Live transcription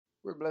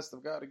We're blessed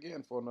of God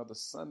again for another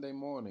Sunday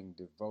morning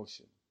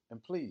devotion.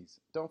 And please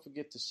don't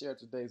forget to share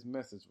today's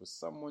message with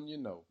someone you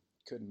know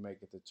couldn't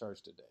make it to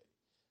church today.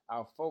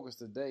 Our focus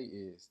today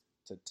is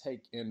to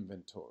take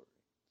inventory.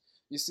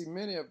 You see,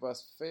 many of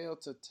us fail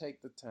to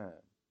take the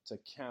time to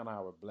count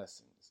our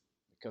blessings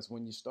because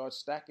when you start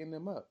stacking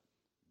them up,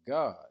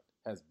 God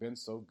has been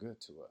so good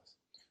to us.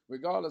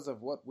 Regardless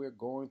of what we're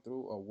going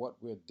through or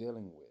what we're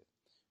dealing with,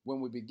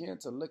 when we begin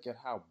to look at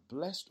how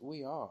blessed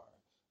we are,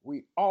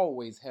 we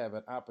always have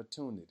an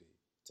opportunity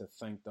to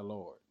thank the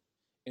Lord.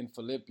 In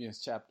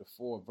Philippians chapter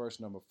 4, verse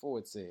number 4,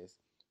 it says,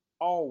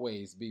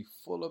 "Always be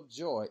full of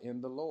joy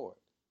in the Lord."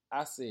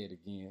 I say it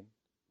again,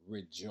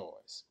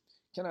 rejoice.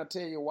 Can I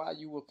tell you why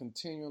you will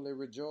continually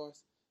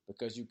rejoice?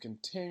 Because you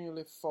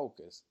continually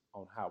focus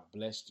on how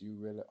blessed you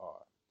really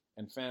are.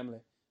 And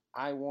family,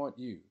 I want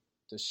you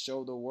to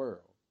show the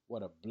world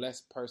what a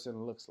blessed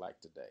person looks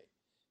like today.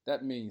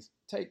 That means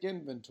take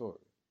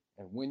inventory.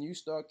 And when you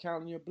start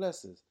counting your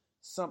blessings,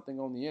 something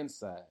on the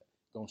inside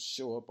going to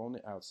show up on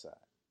the outside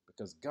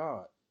because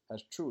God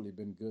has truly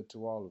been good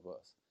to all of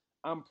us.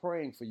 I'm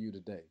praying for you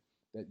today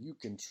that you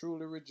can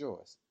truly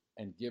rejoice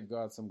and give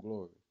God some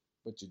glory.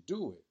 But you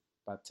do it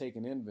by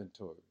taking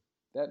inventory.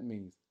 That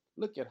means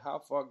look at how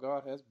far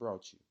God has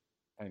brought you,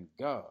 and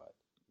God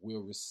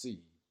will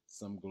receive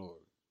some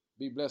glory.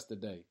 Be blessed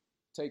today.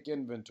 Take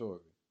inventory,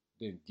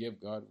 then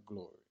give God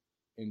glory.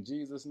 In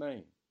Jesus'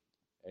 name,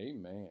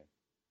 amen.